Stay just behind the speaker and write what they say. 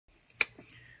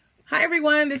Hi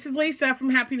everyone, this is Lisa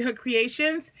from Happytohook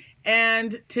Creations,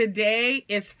 and today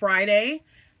is Friday,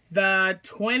 the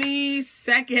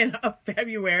 22nd of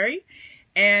February,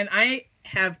 and I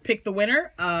have picked the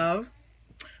winner of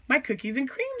my cookies and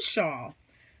cream shawl.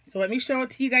 So let me show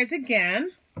it to you guys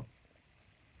again.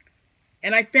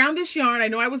 And I found this yarn. I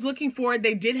know I was looking for it.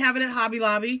 They did have it at Hobby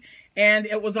Lobby, and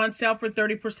it was on sale for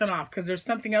 30% off because there's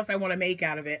something else I want to make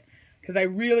out of it because I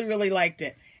really, really liked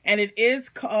it. And it is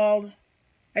called,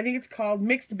 I think it's called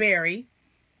Mixed Berry,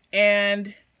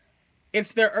 and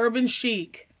it's their Urban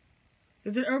Chic.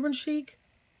 Is it Urban Chic?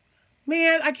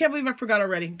 Man, I can't believe I forgot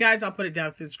already. Guys, I'll put it down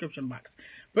in the description box.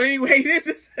 But anyway, this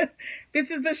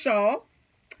is the shawl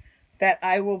that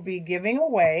I will be giving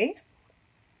away.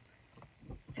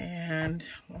 And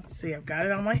let's see, I've got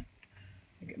it on my,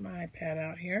 get my iPad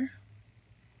out here.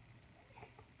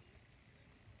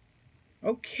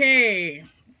 Okay.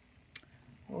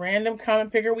 Random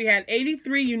comment picker. We had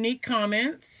 83 unique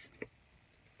comments.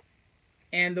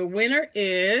 And the winner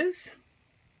is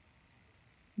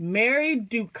Mary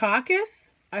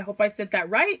Dukakis. I hope I said that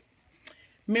right.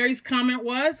 Mary's comment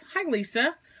was, "Hi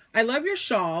Lisa, I love your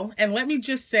shawl, and let me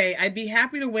just say, I'd be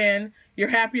happy to win your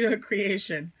Happytohook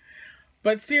creation.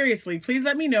 But seriously, please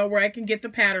let me know where I can get the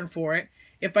pattern for it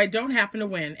if I don't happen to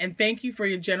win. And thank you for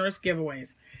your generous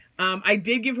giveaways." I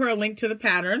did give her a link to the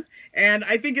pattern, and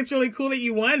I think it's really cool that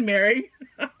you won, Mary.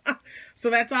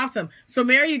 So that's awesome. So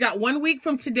Mary, you got 1 week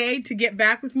from today to get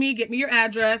back with me. Get me your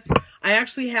address. I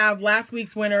actually have last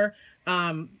week's winner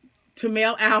to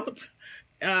mail out.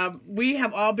 We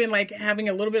have all been like having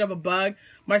a little bit of a bug.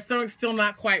 My stomach's still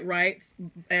not quite right,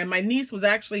 and my niece was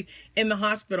actually in the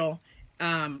hospital.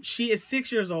 She is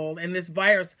 6 years old, and this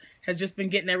virus has just been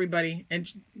getting everybody.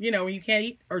 And you know, when you can't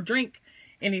eat or drink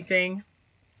anything,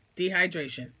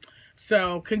 dehydration.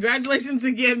 So congratulations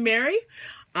again, Mary.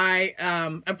 I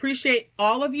appreciate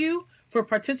all of you for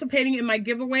participating in my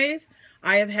giveaways.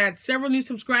 I have had several new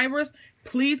subscribers.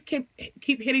 Please keep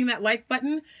hitting that like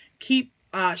button. Keep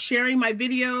sharing my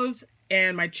videos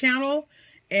and my channel.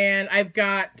 And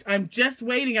I'm just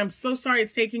waiting. I'm so sorry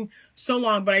it's taking so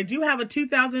long, but I do have a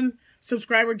 2,000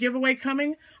 subscriber giveaway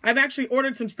coming. I've actually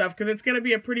ordered some stuff because it's going to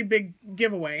be a pretty big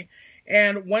giveaway.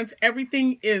 And once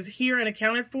everything is here and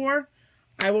accounted for,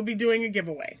 I will be doing a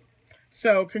giveaway.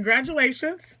 So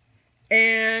congratulations.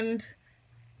 And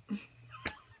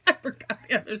I forgot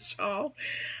the other shawl.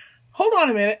 Hold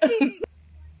on a minute.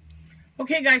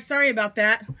 Okay, guys, sorry about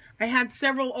that. I had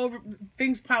several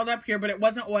things piled up here, but it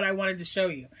wasn't what I wanted to show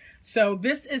you. So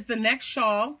this is the next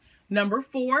shawl, number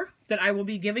 4, that I will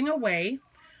be giving away.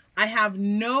 I have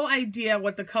no idea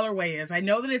what the colorway is. I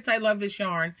know that it's I Love This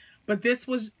Yarn, but this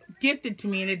was gifted to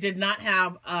me and it did not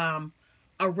have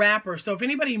a wrapper. So if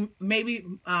anybody maybe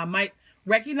might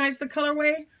recognize the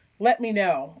colorway, let me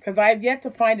know, because I have yet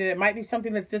to find it. It might be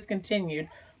something that's discontinued,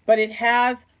 but it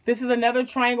has, this is another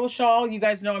triangle shawl. You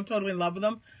guys know I'm totally in love with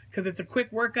them because it's a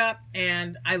quick workup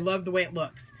and I love the way it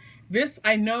looks. This,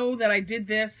 I know that I did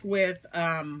this with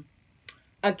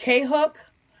a K-hook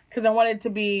because I wanted it to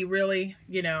be really,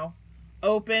 you know,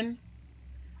 open.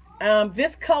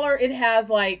 This color, it has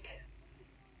like,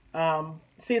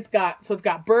 see, it's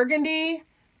got burgundy,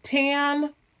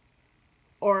 tan,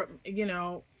 or, you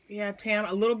know, yeah, tan,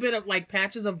 a little bit of like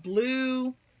patches of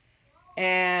blue,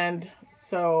 and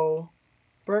so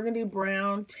burgundy,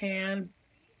 brown, tan,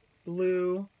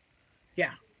 blue,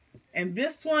 yeah. And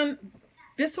this one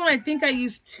I think I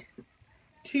used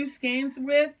 2 skeins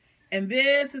with, and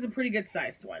this is a pretty good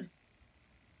sized one.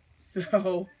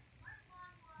 So,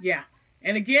 yeah.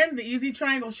 And again, the Easy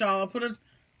Triangle Shawl, I'll put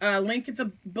a link at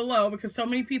the below because so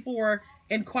many people were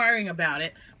inquiring about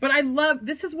it. But I love,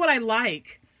 this is what I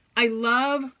like. I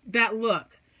love that look.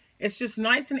 It's just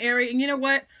nice and airy. And you know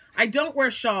what? I don't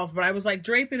wear shawls, but I was like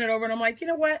draping it over and I'm like, you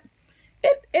know what?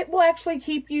 It will actually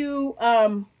keep you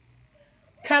kind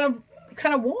of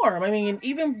warm. I mean,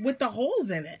 even with the holes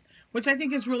in it, which I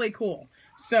think is really cool.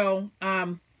 So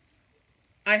I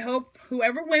hope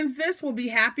whoever wins this will be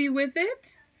happy with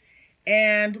it.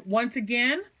 And once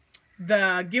again,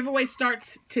 the giveaway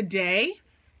starts today,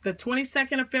 the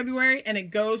 22nd of February, and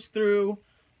it goes through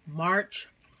March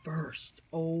 1st.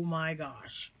 Oh my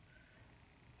gosh.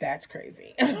 That's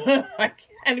crazy. I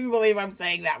can't even believe I'm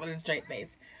saying that with a straight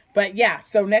face. But yeah,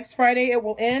 so next Friday it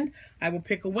will end. I will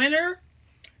pick a winner.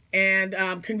 And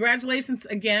congratulations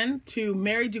again to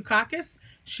Mary Dukakis.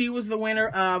 She was the winner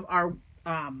of our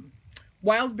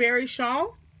Wild Berry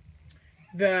shawl.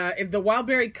 The Wild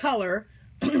Berry color,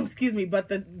 excuse me, but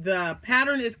the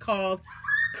pattern is called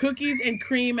Cookies and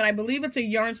Cream, and I believe it's a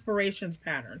Yarnspirations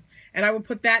pattern. And I will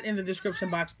put that in the description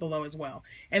box below as well.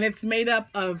 And it's made up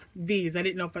of V's. I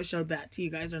didn't know if I showed that to you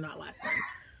guys or not last time.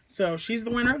 So she's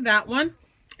the winner of that one.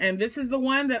 And this is the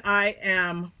one that I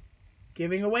am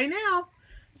giving away now.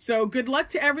 So good luck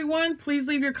to everyone. Please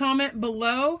leave your comment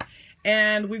below.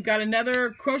 And we've got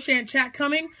another crochet and chat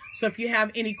coming. So if you have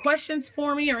any questions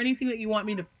for me or anything that you want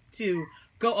me to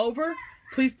go over,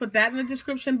 please put that in the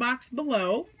description box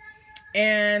below.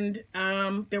 And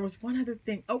there was one other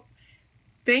thing. Oh,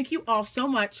 thank you all so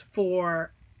much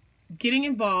for getting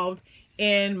involved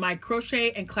in my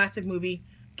crochet and classic movie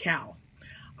Cal.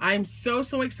 I'm so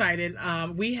excited.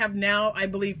 We have now, I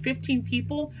believe, 15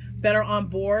 people that are on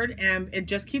board, and it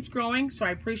just keeps growing, so I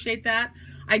appreciate that.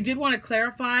 I did want to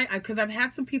clarify, because I've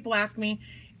had some people ask me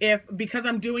if, because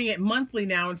I'm doing it monthly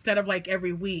now instead of like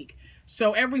every week.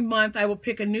 So every month I will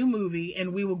pick a new movie,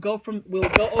 and we'll go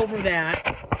over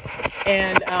that.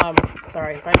 And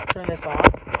sorry, if I turn this off,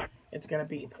 it's gonna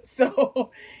beep.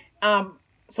 So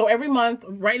so every month,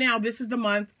 right now, this is the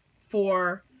month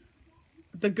for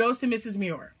The Ghost of Mrs.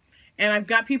 Muir. And I've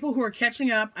got people who are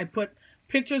catching up. I put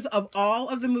pictures of all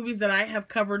of the movies that I have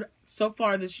covered so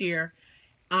far this year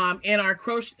in our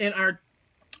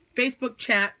Facebook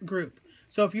chat group.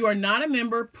 So if you are not a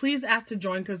member, please ask to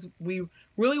join, because we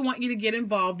really want you to get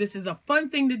involved. This is a fun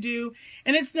thing to do,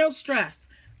 and it's no stress.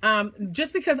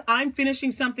 Just because I'm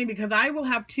finishing something, because I will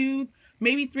have 2,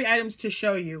 maybe 3 items to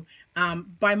show you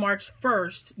by March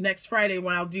 1st, next Friday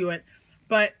when I'll do it.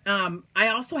 But I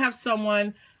also have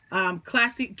someone,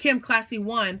 Kim Classy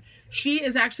One. She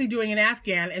is actually doing an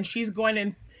Afghan, and she's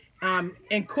going to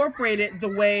incorporate it the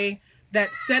way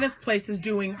that Setta's Place is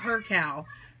doing her cow.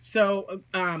 So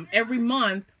every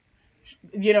month,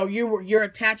 you know, you're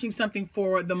attaching something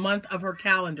for the month of her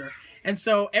calendar. And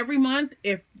so every month,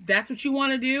 if that's what you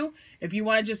want to do, if you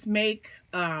want to just make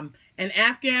an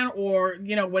Afghan, or,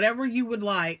 you know, whatever you would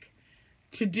like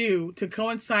to do to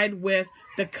coincide with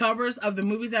the covers of the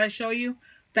movies that I show you,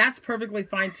 that's perfectly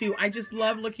fine too. I just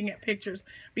love looking at pictures,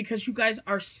 because you guys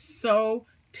are so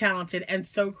talented and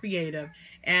so creative.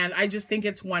 And I just think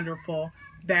it's wonderful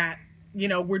that, you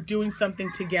know, we're doing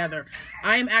something together.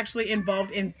 I am actually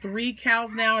involved in 3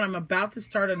 cows now, and I'm about to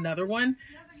start another one.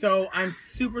 So I'm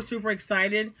super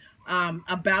excited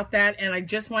about that. And I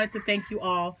just wanted to thank you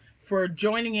all for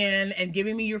joining in and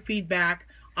giving me your feedback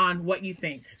on what you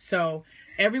think. So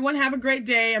everyone have a great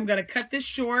day. I'm going to cut this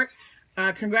short.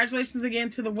 Congratulations again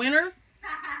to the winner.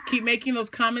 Keep making those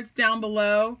comments down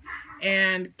below,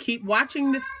 and keep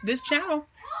watching this channel.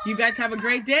 You guys have a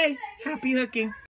great day. Happy hooking.